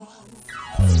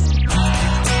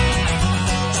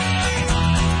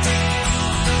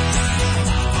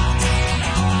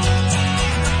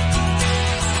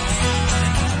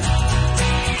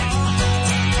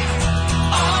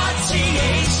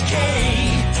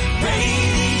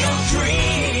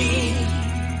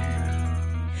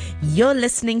You're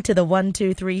listening to the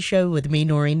 123 show with me,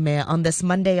 Noreen Mayer, on this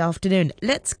Monday afternoon.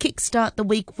 Let's kickstart the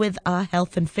week with our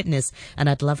health and fitness. And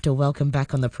I'd love to welcome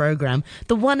back on the program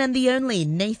the one and the only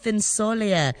Nathan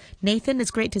Solier. Nathan,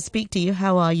 it's great to speak to you.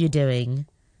 How are you doing?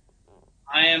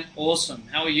 I am awesome.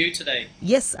 How are you today?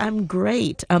 Yes, I'm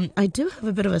great. I do have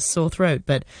a bit of a sore throat,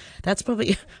 but that's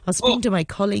probably... I was speaking to my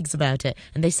colleagues about it,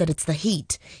 and they said it's the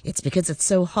heat. It's because it's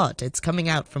so hot. It's coming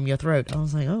out from your throat. I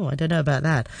was like, oh, I don't know about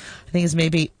that. I think it's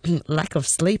maybe lack of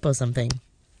sleep or something.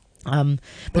 But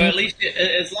Well, at least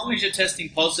as long as you're testing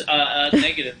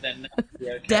negative, then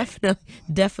you're okay.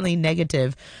 definitely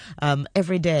negative.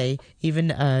 Every day, even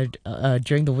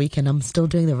during the weekend, I'm still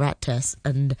doing the rat test.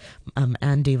 And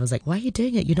Andy was like, "Why are you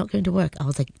doing it? You're not going to work." I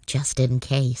was like, "Just in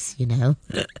case, you know."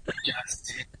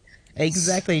 Just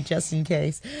Exactly, just in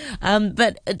case.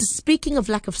 But speaking of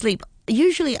lack of sleep,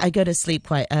 usually I go to sleep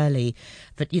quite early.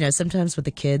 But, sometimes with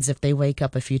the kids, if they wake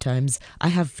up a few times, I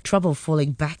have trouble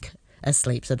falling back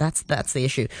asleep. So that's the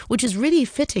issue, which is really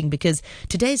fitting because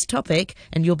today's topic,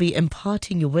 and you'll be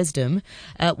imparting your wisdom,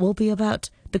 will be about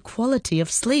the quality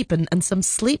of sleep and some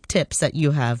sleep tips that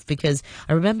you have, because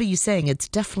I remember you saying it's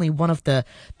definitely one of the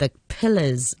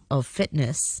pillars of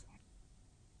fitness.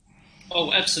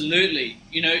 Oh, absolutely.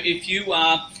 If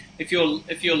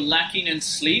you're lacking in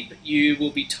sleep, you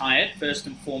will be tired first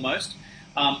and foremost.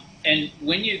 And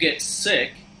when you get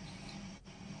sick,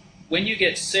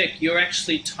 you're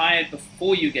actually tired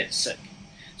before you get sick.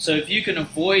 So if you can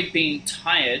avoid being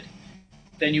tired,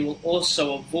 then you will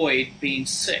also avoid being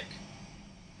sick.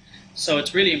 So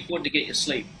it's really important to get your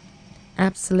sleep.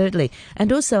 Absolutely.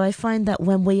 And also, I find that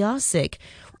when we are sick,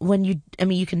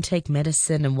 you can take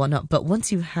medicine and whatnot, but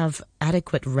once you have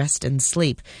adequate rest and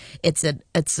sleep,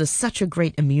 such a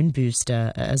great immune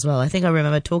booster as well. I think I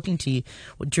remember talking to you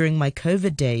during my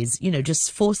COVID days,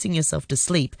 just forcing yourself to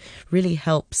sleep really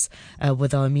helps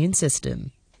with our immune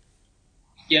system.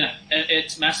 Yeah,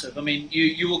 it's massive. I mean,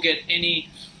 you will get any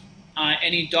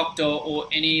doctor or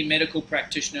any medical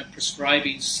practitioner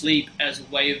prescribing sleep as a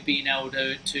way of being able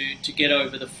to get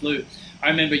over the flu. I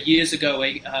remember years ago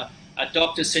a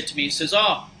doctor said to me, he says,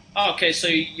 okay, so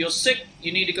you're sick,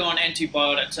 you need to go on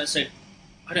antibiotics. I said,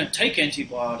 I don't take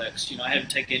antibiotics. I haven't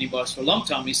taken antibiotics for a long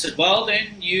time. He said, well,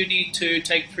 then you need to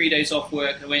take 3 days off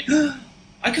work. I went,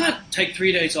 I can't take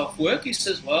 3 days off work. He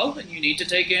says, well, then you need to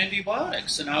take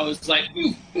antibiotics. And I was like,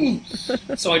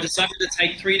 So I decided to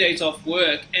take 3 days off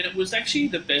work, and it was actually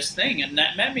the best thing. And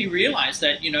that made me realize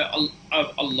that,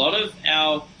 a lot of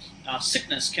our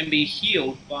sickness can be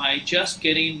healed by just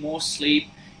getting more sleep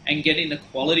and getting the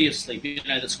quality of sleep.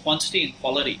 There's quantity and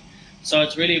quality. So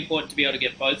it's really important to be able to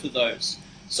get both of those.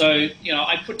 So,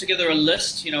 I put together a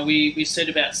list. We said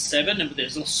about 7, but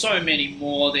there's so many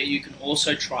more that you can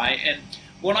also try. And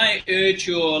what I urge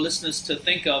your listeners to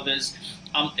think of is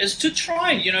to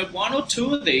try, 1 or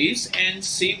 2 of these and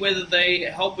see whether they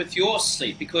help with your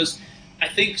sleep. Because I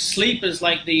think sleep is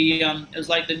like the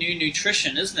new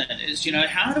nutrition, isn't it?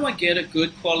 How do I get a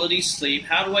good quality sleep?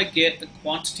 How do I get the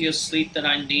quantity of sleep that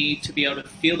I need to be able to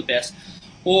feel the best?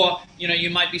 Or,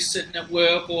 you might be sitting at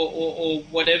work or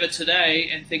whatever today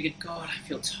and thinking, God, I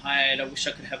feel tired. I wish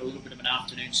I could have a little bit of an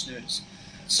afternoon snooze.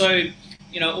 So,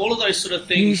 all of those sort of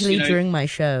things. Usually during my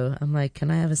show, I'm like, can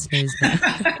I have a snooze now?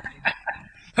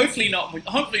 Hopefully not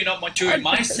during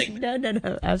my segment.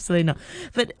 No, absolutely not.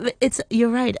 But you're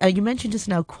right. You mentioned just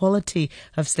now quality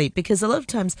of sleep, because a lot of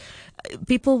times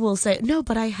people will say, no,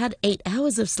 but I had 8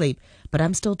 hours of sleep, but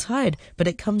I'm still tired. But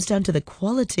it comes down to the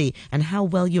quality and how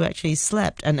well you actually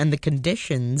slept, and the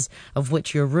conditions of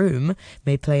which your room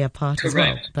may play a part as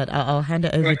well. But I'll hand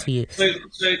it over to you. So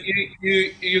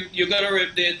you got to.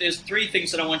 There's 3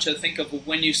 things that I want you to think of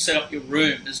when you set up your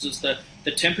room. This is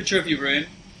the temperature of your room,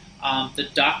 the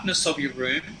darkness of your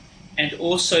room, and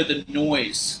also the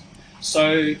noise.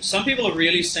 So some people are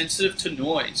really sensitive to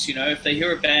noise. If they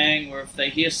hear a bang or if they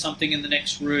hear something in the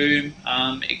next room,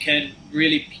 it can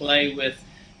really play with,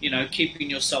 keeping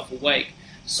yourself awake.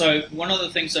 So one of the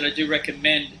things that I do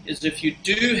recommend is, if you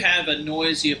do have a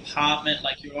noisy apartment,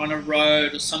 like you're on a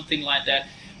road or something like that,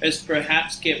 is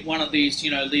perhaps get one of these,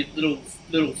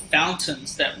 little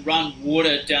fountains that run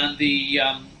water down the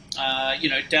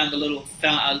down the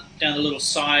little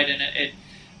side, and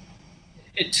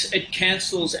it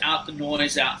cancels out the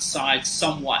noise outside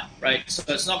somewhat, right? So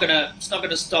it's not gonna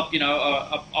stop,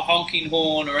 a honking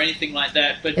horn or anything like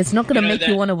that. But it's not gonna make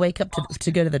you want to wake up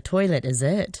to go to the toilet, is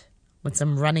it? With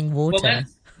some running water. Well,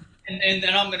 and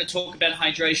then I'm going to talk about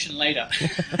hydration later.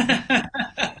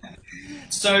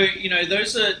 So,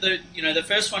 those are the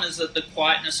first one is the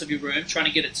quietness of your room, trying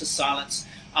to get it to silence.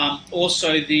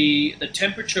 Also, the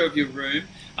temperature of your room.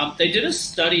 They did a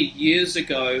study years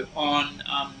ago on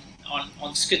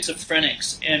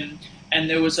schizophrenics, and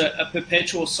there was a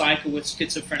perpetual cycle with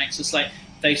schizophrenics. It's like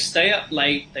they stay up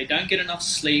late, they don't get enough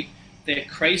sleep, their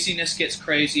craziness gets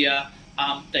crazier,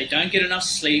 they don't get enough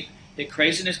sleep, their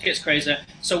craziness gets crazier.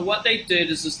 So what they did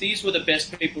is these were the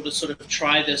best people to sort of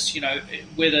try this,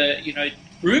 whether,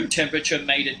 room temperature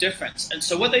made a difference. And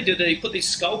so what they did, they put these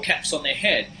skull caps on their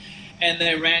head, and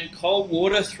they ran cold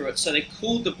water through it. So they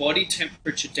cooled the body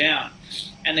temperature down,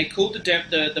 and they cooled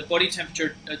the body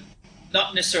temperature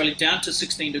not necessarily down to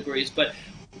 16 degrees, but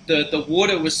the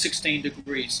water was 16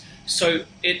 degrees. So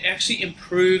it actually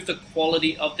improved the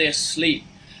quality of their sleep.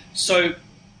 So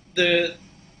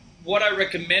what I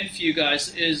recommend for you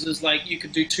guys is like you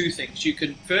could do two things. You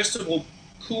can first of all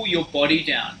cool your body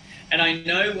down. And I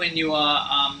know when you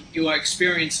are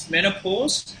experiencing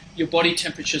menopause, your body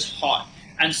temperature is hot.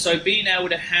 And so being able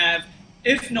to have,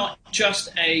 if not just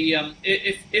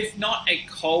if not a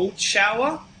cold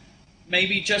shower,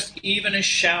 maybe just even a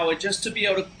shower, just to be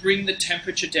able to bring the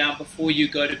temperature down before you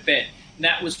go to bed. And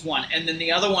that was one. And then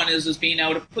the other one is being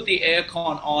able to put the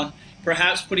aircon on,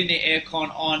 perhaps putting the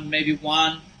aircon on maybe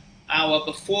 1 hour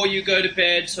before you go to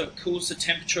bed, so it cools the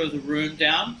temperature of the room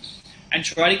down. And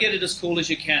try to get it as cool as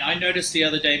you can. I noticed the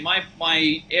other day my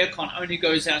aircon only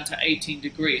goes down to 18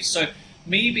 degrees. So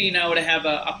me being able to have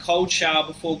a cold shower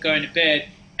before going to bed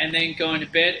and then going to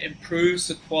bed improves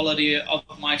the quality of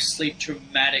my sleep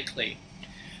dramatically.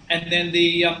 And then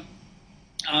the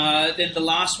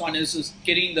last one is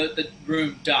getting the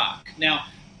room dark. Now,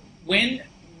 when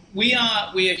we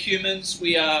are humans,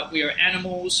 we are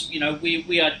animals.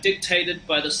 We are dictated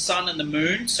by the sun and the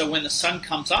moon. So when the sun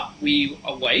comes up, we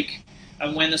awake.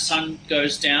 And when the sun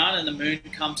goes down and the moon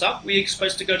comes up, we're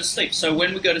supposed to go to sleep. So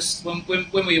when we go to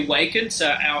when we awaken, so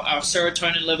our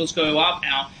serotonin levels go up,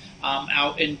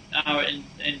 our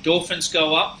endorphins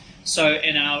go up, so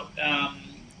and our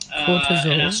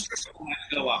stress hormones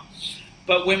go up.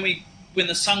 But when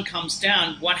the sun comes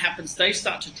down, what happens? They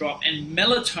start to drop, and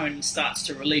melatonin starts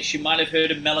to release. You might have heard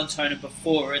of melatonin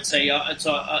before. It's a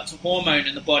hormone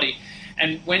in the body,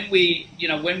 and when we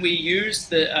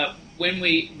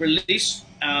release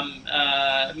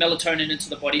melatonin into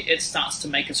the body, it starts to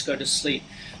make us go to sleep.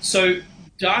 So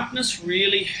darkness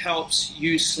really helps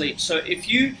you sleep. So if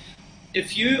you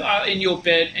are in your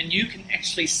bed and you can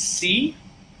actually see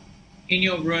in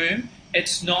your room,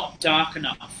 it's not dark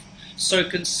enough. So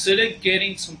consider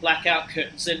getting some blackout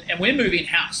curtains. And we're moving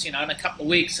house, in a couple of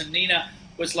weeks. And Nina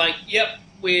was like, "Yep,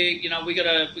 we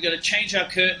gotta change our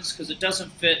curtains because it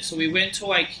doesn't fit." So we went to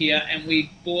IKEA and we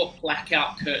bought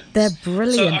blackout curtains. They're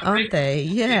brilliant, aren't they?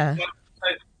 Yeah. So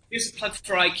here's a plug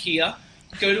for IKEA.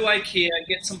 Go to IKEA,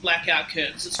 get some blackout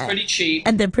curtains. It's pretty cheap,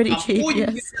 and they're pretty cheap. Or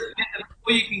Yes.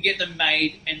 you can get them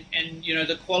made, and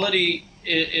the quality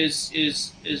is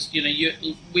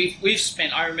we've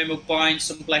spent. I remember buying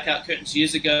some blackout curtains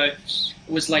years ago. It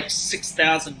was like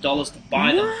 $6,000 to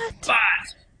buy them.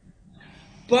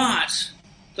 But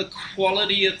the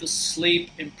quality of the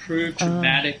sleep improved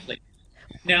dramatically.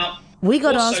 Now, we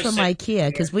got ours from IKEA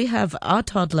because we have our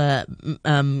toddler,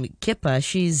 Kipper.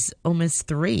 She's almost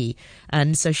 3,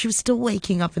 and so she was still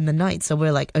waking up in the night. So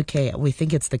we're like, okay, we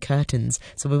think it's the curtains.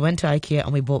 So we went to IKEA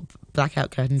and we bought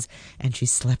blackout curtains, and she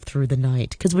slept through the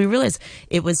night because we realized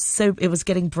it was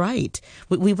getting bright.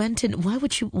 We went in. Why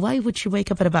would she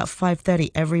wake up at about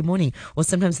 5:30 every morning, or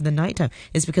sometimes in the nighttime?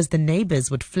 It's because the neighbors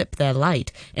would flip their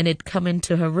light and it'd come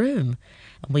into her room,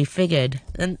 and we figured,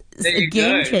 and it's a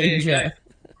game changer.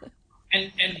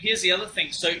 And here's the other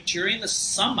thing. So during the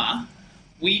summer,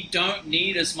 we don't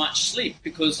need as much sleep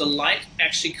because the light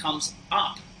actually comes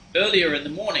up earlier in the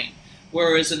morning.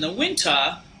 Whereas in the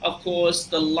winter, of course,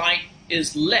 the light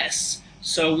is less,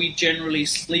 so we generally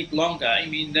sleep longer. I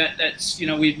mean, that's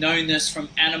we've known this from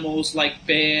animals like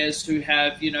bears who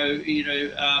have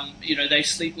they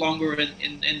sleep longer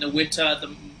in the winter.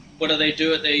 What do?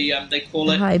 They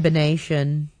call it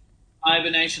hibernation.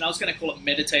 Hibernation. I was going to call it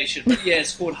meditation, but yeah,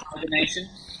 it's called hibernation.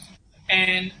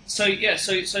 And so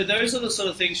so those are the sort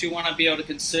of things you want to be able to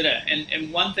consider.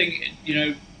 And one thing,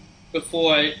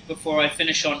 before I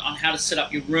finish on how to set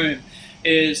up your room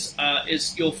is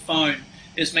your phone.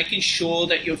 Is making sure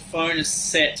that your phone is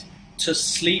set to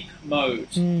sleep mode.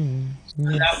 Yes.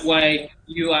 That way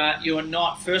you are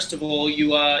not, first of all,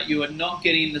 you are not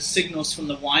getting the signals from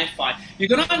the Wi-Fi.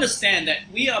 You've got to understand that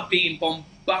we are being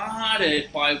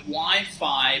bombarded by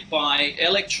Wi-Fi, by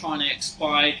electronics,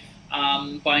 by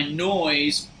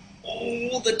noise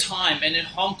all the time. And in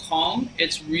Hong Kong,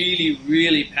 it's really,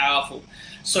 really powerful.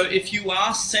 So if you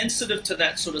are sensitive to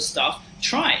that sort of stuff,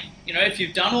 try it. If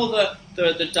you've done all the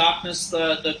darkness,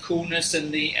 the coolness,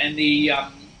 and the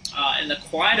in the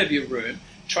quiet of your room,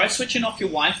 try switching off your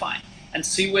Wi-Fi and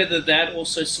see whether that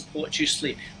also supports your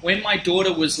sleep. When my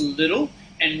daughter was little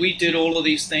and we did all of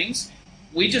these things,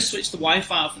 we just switched the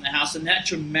Wi-Fi off in the house, and that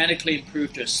dramatically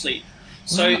improved her sleep.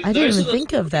 So Wow, I didn't those are even the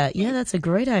think of that. Yeah, that's a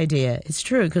great idea. It's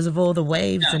true because of all the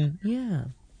waves yeah. and yeah.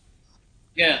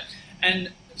 Yeah,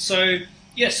 and so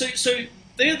so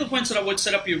they're the points that I would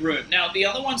set up your room. Now, the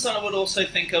other ones that I would also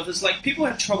think of is like people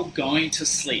have trouble going to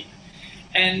sleep,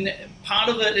 and part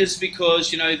of it is because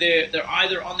they're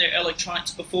either on their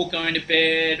electronics before going to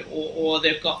bed, or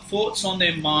they've got thoughts on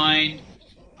their mind,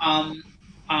 um,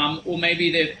 or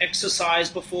maybe they've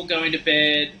exercised before going to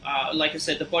bed. Like I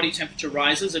said, the body temperature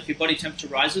rises. If your body temperature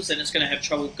rises, then it's going to have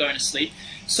trouble going to sleep.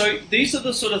 So these are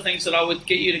the sort of things that I would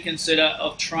get you to consider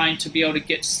of trying to be able to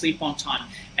get sleep on time.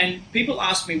 And people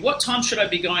ask me, what time should I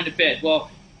be going to bed? Well,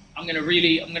 I'm going to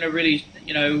really,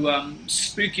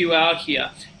 spook you out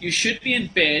here. You should be in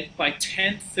bed by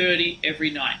 10:30 every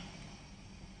night,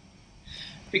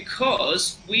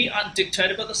 because we are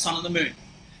dictated by the sun and the moon.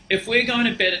 If we're going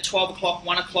to bed at 12 o'clock,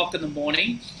 1 o'clock in the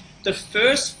morning, the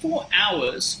first 4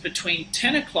 hours between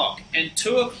 10 o'clock and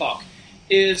 2 o'clock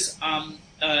is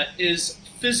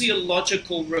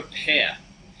physiological repair.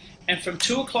 And from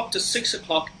 2 o'clock to 6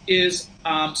 o'clock is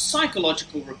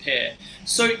psychological repair.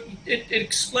 So it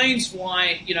explains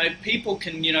why people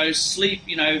can sleep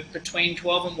between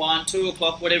 12 and 1, 2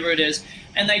 o'clock, whatever it is,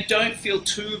 and they don't feel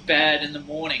too bad in the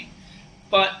morning.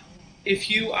 But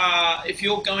if you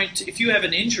have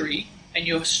an injury and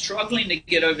you're struggling to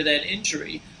get over that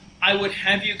injury, I would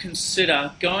have you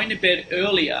consider going to bed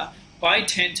earlier by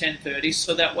 10:30,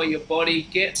 so that way your body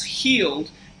gets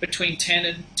healed between 10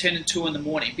 and 2 in the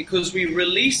morning, because we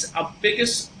release our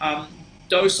biggest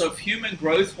dose of human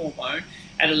growth hormone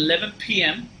at 11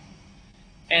 p.m.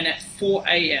 and at 4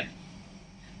 a.m.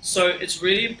 So it's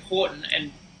really important,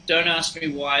 and don't ask me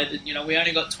why, that we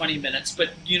only got 20 minutes, but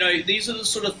these are the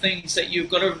sort of things that you've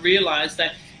got to realize,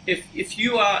 that if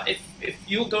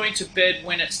you're going to bed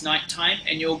when it's nighttime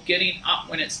and you're getting up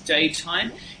when it's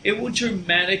daytime, it will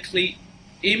dramatically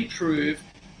improve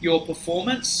your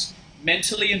performance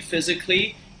mentally and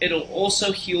physically. It'll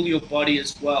also heal your body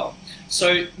as well.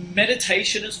 So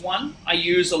meditation is one I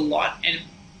use a lot, and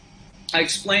I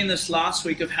explained this last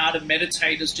week of how to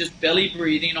meditate is just belly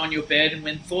breathing on your bed, and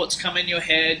when thoughts come in your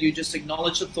head, you just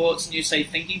acknowledge the thoughts and you say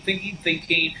thinking, thinking,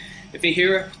 thinking. If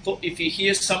you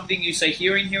hear something, you say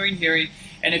hearing, hearing, hearing.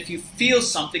 And if you feel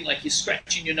something, like you're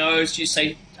scratching your nose, you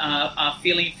say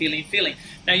feeling, feeling, feeling.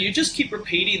 Now you just keep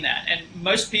repeating that, and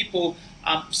most people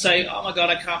say, "Oh my God,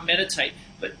 I can't meditate."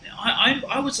 But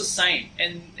I was the same,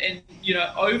 and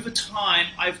over time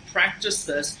I've practiced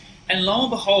this. And lo and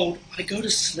behold, I go to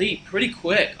sleep pretty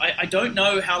quick. I don't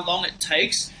know how long it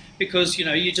takes, because,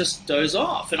 you just doze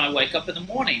off and I wake up in the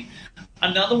morning.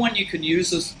 Another one you can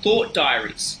use is thought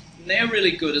diaries. And they're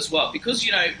really good as well, because,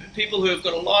 people who have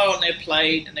got a lot on their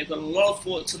plate and they've got a lot of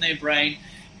thoughts in their brain,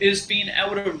 is being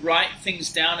able to write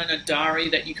things down in a diary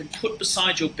that you can put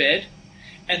beside your bed.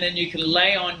 And then you can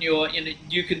lay on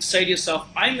you can say to yourself,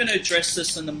 I'm going to address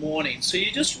this in the morning. So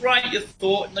you just write your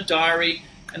thought in the diary,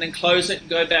 and then close it and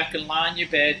go back and lie on your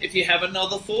bed. If you have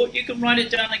another thought, you can write it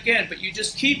down again, but you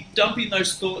just keep dumping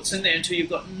those thoughts in there until you've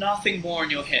got nothing more in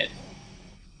your head.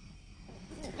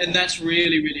 And that's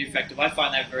really, really effective. I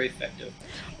find that very effective.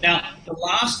 Now, the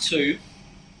last two,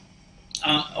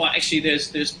 actually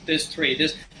there's three.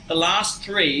 The last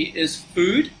three is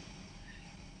food,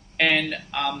 and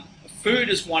food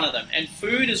is one of them. And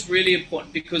food is really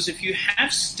important, because if you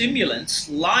have stimulants,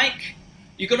 like,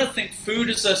 you've got to think food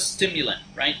is a stimulant,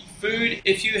 right? Food,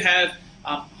 if you have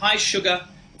high sugar,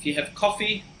 if you have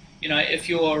coffee, if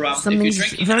you're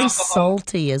drinking very alcohol,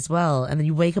 salty as well, and then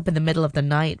you wake up in the middle of the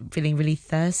night feeling really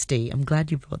thirsty. I'm glad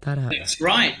you brought that up. that's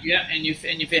right, yeah. And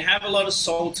if you have a lot of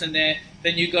salt in there,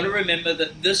 then you've got to remember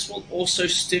that this will also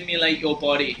stimulate your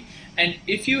body. And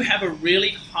if you have a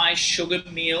really high sugar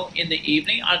meal in the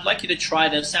evening, I'd like you to try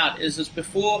this out. Is this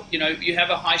before you have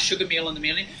a high sugar meal in the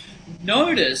morning?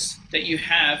 Notice that you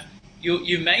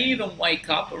may even wake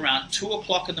up around 2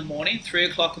 o'clock in the morning, 3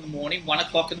 o'clock in the morning, 1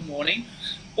 o'clock in the morning,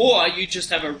 or you just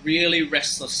have a really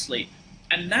restless sleep.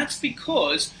 And that's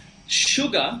because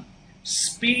sugar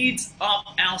speeds up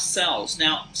our cells.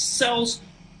 Now, cells,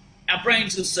 our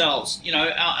brains are cells,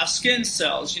 our skin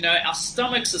cells, our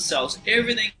stomachs are cells.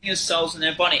 Everything is cells in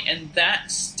our body, and that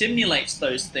stimulates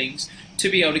those things to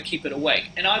be able to keep it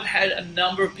awake. And I've had a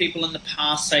number of people in the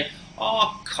past say,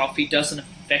 oh, coffee doesn't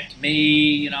affect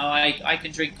me, I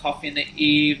can drink coffee in the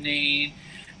evening.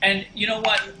 And you know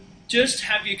what? Just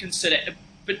have you consider,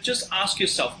 but just ask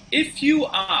yourself, if you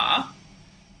are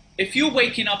if you're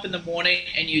waking up in the morning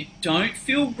and you don't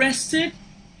feel rested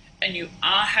and you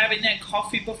are having that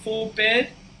coffee before bed,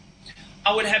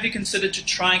 I would have you consider to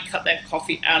try and cut that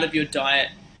coffee out of your diet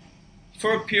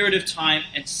for a period of time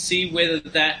and see whether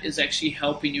that is actually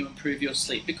helping you improve your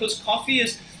sleep. Because coffee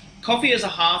is a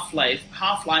half life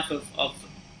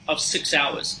of 6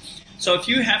 hours. So if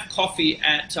you have coffee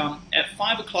at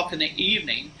 5 o'clock in the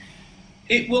evening,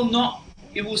 it will not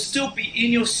it will still be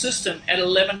in your system at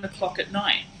 11 o'clock at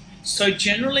night. So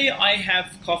generally I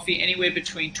have coffee anywhere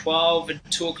between 12 and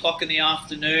 2 o'clock in the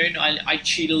afternoon. I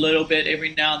cheat a little bit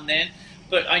every now and then,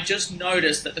 but I just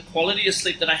notice that the quality of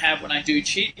sleep that I have when I do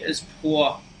cheat is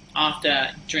poor after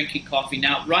drinking coffee.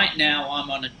 Now, right now I'm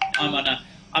on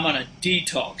a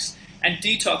detox. And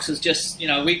detox is just,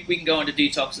 we can go into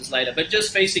detoxes later, but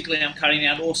just basically I'm cutting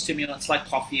out all stimulants like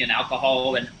coffee and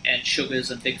alcohol and sugars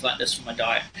and things like this from my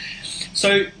diet.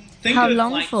 So think How of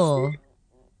long like, for?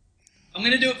 I'm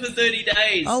going to do it for 30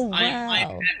 days. Oh, I'm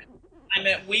wow. I'm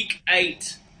at week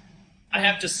 8. I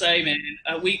have to say, man,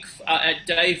 at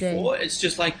day Day. 4, it's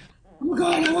just like, oh my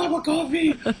God, I want my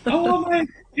coffee. I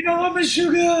want my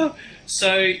sugar.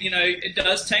 So, it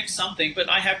does take something, but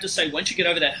I have to say, once you get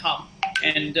over that hump,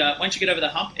 and once you get over the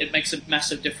hump, it makes a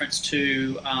massive difference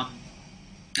to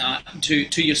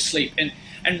your sleep.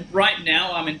 And right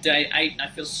now I'm in day 8, and I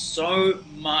feel so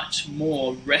much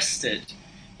more rested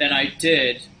than I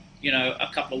did, a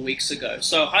couple of weeks ago.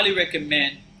 So I highly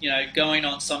recommend, going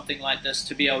on something like this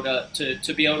to be able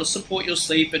to be able to support your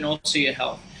sleep and also your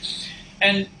health.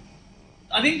 And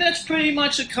I think that's pretty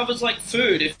much it covers like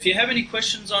food. If you have any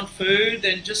questions on food,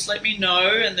 then just let me know,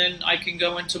 and then I can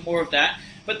go into more of that.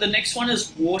 But the next one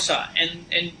is water, and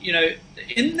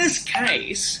in this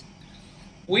case,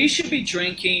 we should be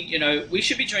drinking. We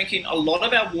should be drinking a lot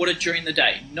of our water during the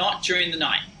day, not during the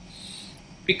night,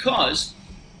 because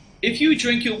if you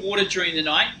drink your water during the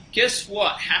night, guess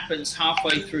what happens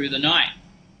halfway through the night?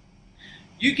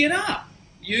 You get up,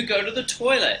 you go to the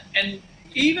toilet, and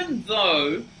even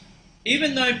though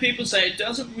people say it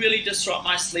doesn't really disrupt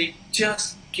my sleep,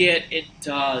 just it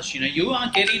does. You are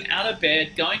getting out of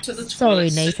bed, going to the Sorry,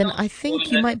 toilet, sitting Nathan. on I the think you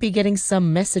toilet. might be getting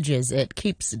some messages. It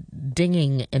keeps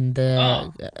dinging in the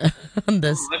Oh, on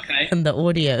this okay. in the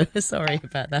audio. Sorry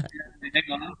about that. Hang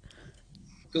on.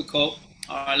 Good call.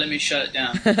 All right, let me shut it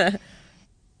down.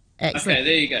 Excellent. Okay,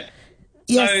 there you go.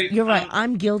 So, Yes, you're right.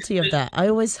 I'm guilty of that. I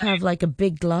always have like a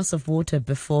big glass of water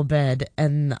before bed,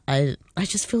 and I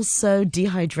just feel so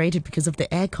dehydrated because of the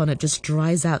aircon. It just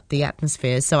dries out the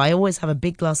atmosphere. So I always have a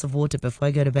big glass of water before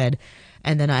I go to bed,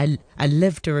 and then I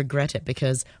live to regret it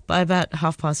because by about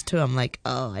 2:30, I'm like,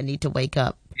 oh, I need to wake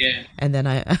up, yeah. and then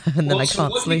I and then Well, I so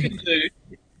can't what you sleep. can do,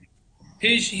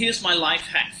 here's my life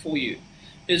hack for you,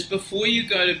 is before you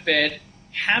go to bed,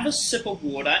 have a sip of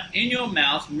water in your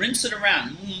mouth, rinse it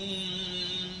around,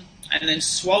 and then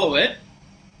swallow it,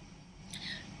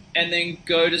 and then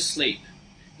go to sleep.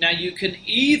 Now you can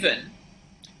even,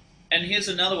 and here's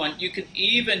another one, you can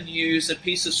even use a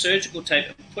piece of surgical tape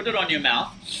and put it on your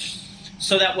mouth,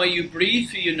 so that way you breathe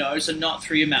through your nose and not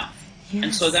through your mouth.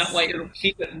 And so that Yes, way it'll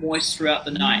keep it moist throughout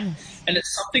the night. yes. And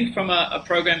it's something from a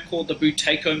program called the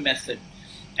Buteyko method.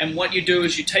 And what you do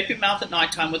is you tape your mouth at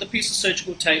nighttime with a piece of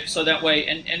surgical tape, so that way,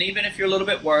 and even if you're a little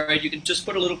bit worried, you can just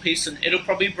put a little piece, and it'll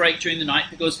probably break during the night,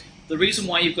 because the reason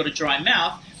why you've got a dry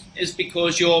mouth is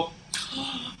because you're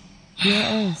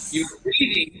Yes.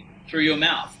 breathing through your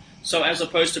mouth, so as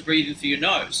opposed to breathing through your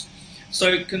nose.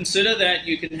 So consider that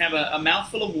you can have a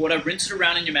mouthful of water, rinse it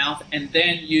around in your mouth, and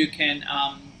then you can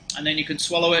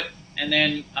swallow it, and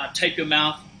then tape your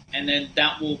mouth, and then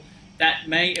that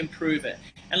may improve it.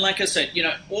 And like I said,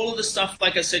 all of the stuff,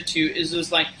 like I said to you,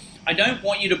 is like, I don't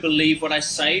want you to believe what I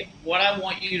say. What I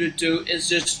want you to do is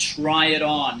just try it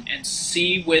on and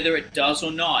see whether it does or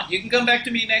not. You can come back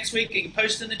to me next week, you can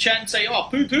post in the chat and say, oh,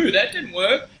 poo-poo, that didn't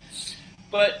work.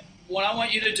 But what I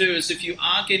want you to do is, if you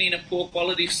are getting a poor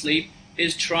quality sleep,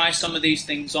 is try some of these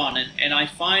things on. And I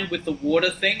find with the water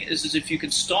thing is if you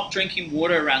can stop drinking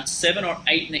water around 7 or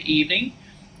 8 in the evening,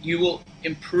 you will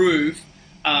improve.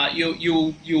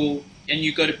 And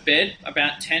you go to bed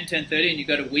about 10:30, and you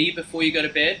go to wee before you go to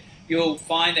bed, you'll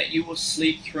find that you will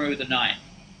sleep through the night.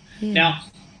 Yeah. Now,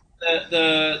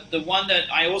 the one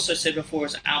that I also said before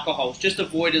is alcohol. Just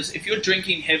avoid is, if you're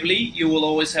drinking heavily, you will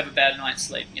always have a bad night's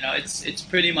sleep. It's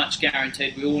pretty much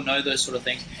guaranteed. We all know those sort of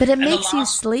things. But it And the makes you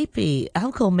last, sleepy.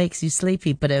 Alcohol makes you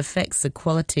sleepy, but it affects the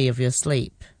quality of your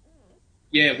sleep.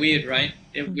 yeah, weird, right?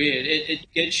 Weird. It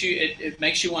gets you. It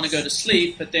makes you want to go to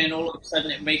sleep, but then all of a sudden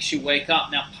it makes you wake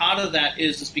up. Now, part of that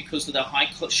is because of the high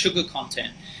sugar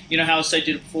content. You know how I said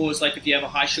to you before is like, if you have a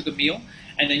high sugar meal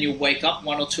and then you'll wake up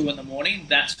 1 or 2 in the morning,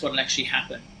 that's what will actually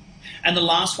happen. And the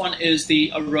last one is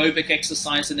the aerobic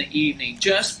exercise in the evening.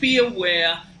 Just be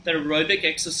aware that aerobic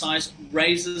exercise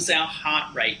raises our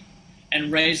heart rate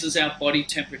and raises our body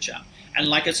temperature. And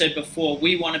like I said before,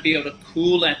 we want to be able to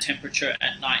cool our temperature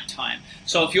at night time.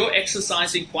 So if you're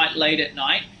exercising quite late at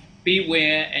night,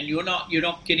 beware, and you're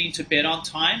not getting to bed on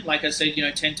time, like I said,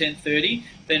 10:30,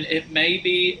 then it may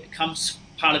becomes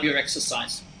part of your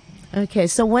exercise. Okay,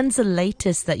 so when's the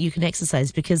latest that you can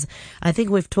exercise? Because I think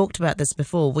we've talked about this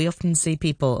before. We often see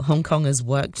people, Hong Kongers,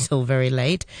 work till very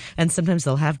late, and sometimes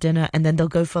they'll have dinner and then they'll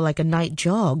go for like a night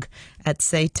jog at,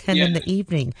 say, 10 in the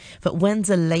evening. But when's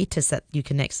the latest that you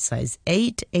can exercise?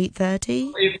 8,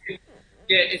 8:30?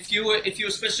 If you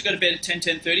were supposed to go to bed at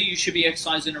 10:30, you should be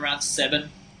exercising around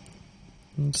 7.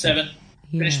 Okay. 7,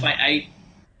 finish by 8.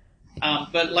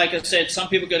 But like I said, some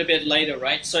people go to bed later,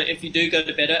 right? So if you do go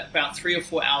to bed about 3 or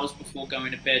 4 hours before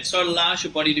going to bed, so it allows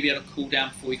your body to be able to cool down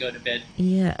before you go to bed.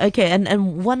 Yeah. Okay.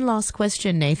 And one last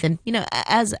question, Nathan.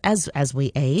 As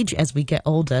we age, as we get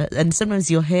older, and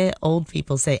sometimes you'll hear old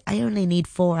people say, "I only need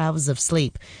 4 hours of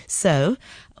sleep." So,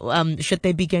 should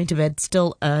they be going to bed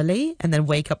still early and then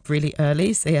wake up really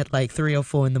early, say at like 3 or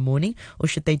 4 in the morning, or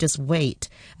should they just wait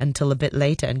until a bit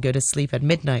later and go to sleep at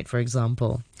midnight, for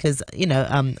example? Because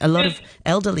a lot of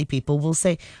elderly people will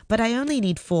say, "But I only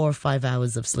need 4 or 5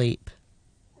 hours of sleep."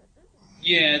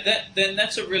 Yeah,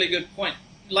 that's a really good point.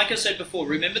 Like I said before,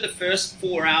 remember the first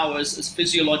 4 hours is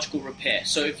physiological repair.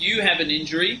 So if you have an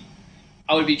injury,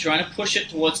 I would be trying to push it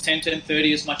towards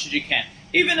 10:30 as much as you can.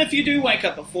 Even if you do wake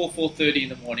up at 4:30 in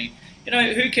the morning,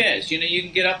 who cares? You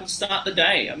can get up and start the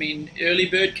day. I mean, early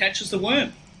bird catches the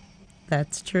worm.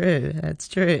 That's true. That's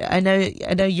true. I know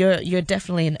you're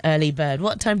definitely an early bird.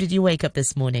 What time did you wake up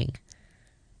this morning?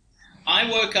 I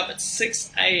woke up at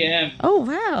 6 a.m. Oh,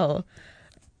 wow.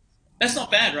 That's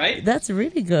not bad, right? That's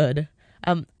really good.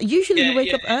 Usually you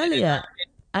wake up earlier.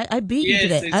 I beat you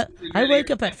today. I woke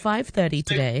up at 5:30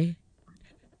 today.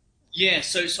 Yeah,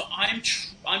 so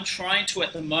I'm trying to,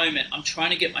 at the moment, I'm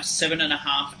trying to get my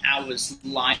 7.5 hours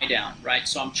lie down, right?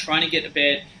 So I'm trying to get to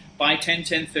bed by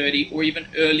 10:30 or even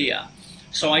earlier.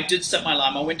 So I did set my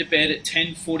alarm. I went to bed at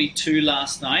 10:42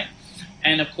 last night,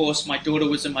 and of course my daughter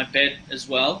was in my bed as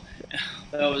well.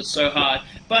 That was so hard,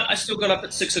 but I still got up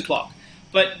at 6 o'clock.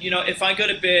 But if I go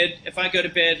to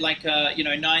bed like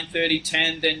 9:30,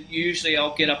 10, then usually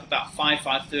I'll get up about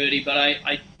 5:30. But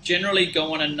I generally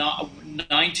go on a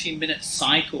 90-minute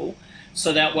cycle,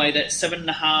 so that way that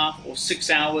 7.5 or 6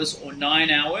 hours or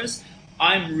 9 hours.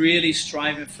 I'm really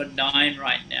striving for 9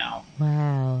 right now.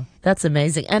 Wow, that's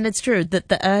amazing, and it's true that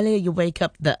the earlier you wake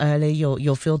up, the earlier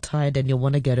you'll feel tired and you'll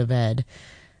want to go to bed.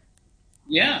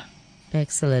 Yeah.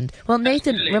 Excellent. Well,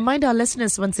 Nathan, remind our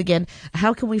listeners once again,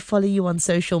 how can we follow you on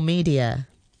social media?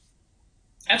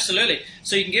 Absolutely.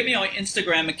 So you can get me on my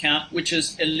Instagram account, which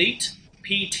is Elite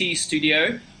PT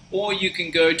Studio, or you can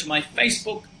go to my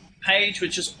Facebook page,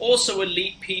 which is also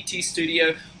Elite PT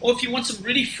Studio. Or if you want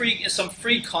some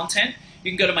free content,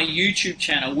 you can go to my YouTube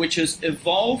channel, which is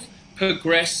Evolve,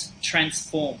 Progress,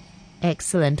 Transform.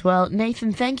 Excellent. Well,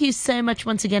 Nathan, thank you so much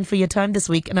once again for your time this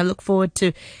week, and I look forward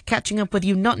to catching up with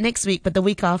you not next week, but the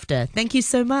week after. Thank you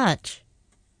so much.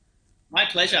 My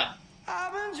pleasure.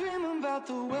 I've been dreaming about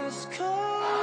the West Coast.